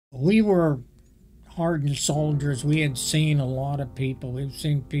We were hardened soldiers. We had seen a lot of people. We've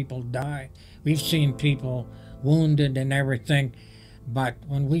seen people die. We've seen people wounded and everything. But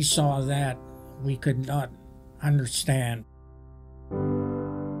when we saw that, we could not understand.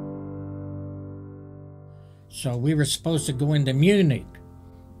 So we were supposed to go into Munich.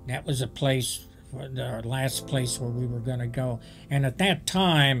 That was a place, the last place where we were going to go. And at that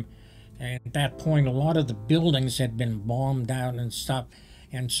time, at that point, a lot of the buildings had been bombed out and stuff.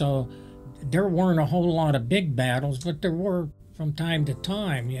 And so there weren't a whole lot of big battles, but there were from time to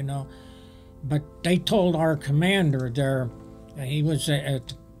time, you know. But they told our commander there, he was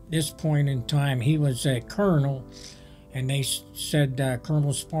at this point in time, he was a colonel, and they said,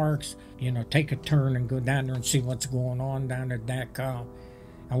 Colonel Sparks, you know, take a turn and go down there and see what's going on down at Dachau.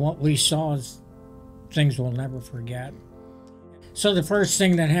 And what we saw is things we'll never forget. So the first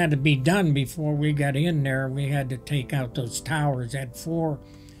thing that had to be done before we got in there, we had to take out those towers. They had four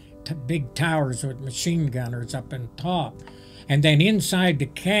big towers with machine gunners up in top. And then inside the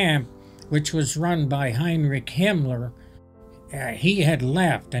camp, which was run by Heinrich Himmler, he had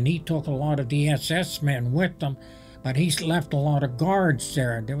left, and he took a lot of the SS men with him, but he's left a lot of guards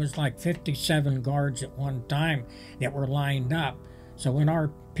there. There was like 57 guards at one time that were lined up. So when our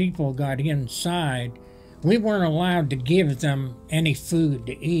people got inside, we weren't allowed to give them any food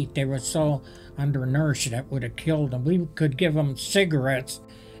to eat. They were so undernourished that would have killed them. We could give them cigarettes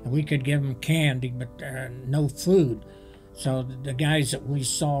and we could give them candy, but no food. So the guys that we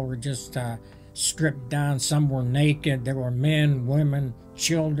saw were just stripped down. Some were naked. There were men, women,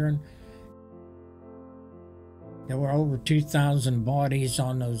 children. There were over 2,000 bodies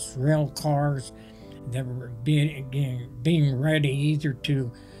on those rail cars that were being ready either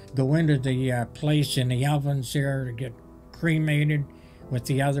to go into the place in the ovens there to get cremated with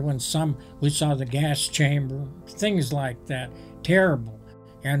the other ones. Some, we saw the gas chamber, things like that. Terrible.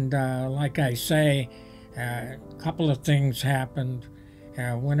 And like I say, a couple of things happened.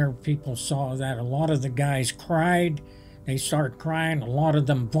 Whenever people saw that, a lot of the guys cried. They started crying. A lot of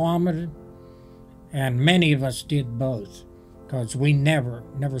them vomited. And many of us did both, because we never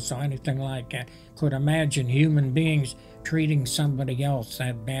saw anything like that. Could imagine human beings treating somebody else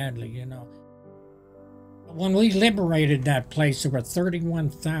that badly, you know. When we liberated that place, there were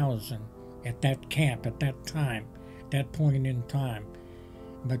 31,000 at that camp at that time, that point in time.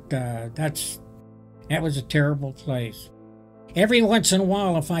 But that was a terrible place. Every once in a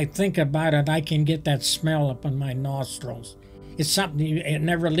while, if I think about it, I can get that smell up in my nostrils. It's something, it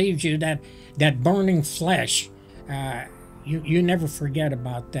never leaves you, that burning flesh. You never forget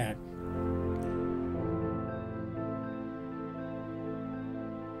about that.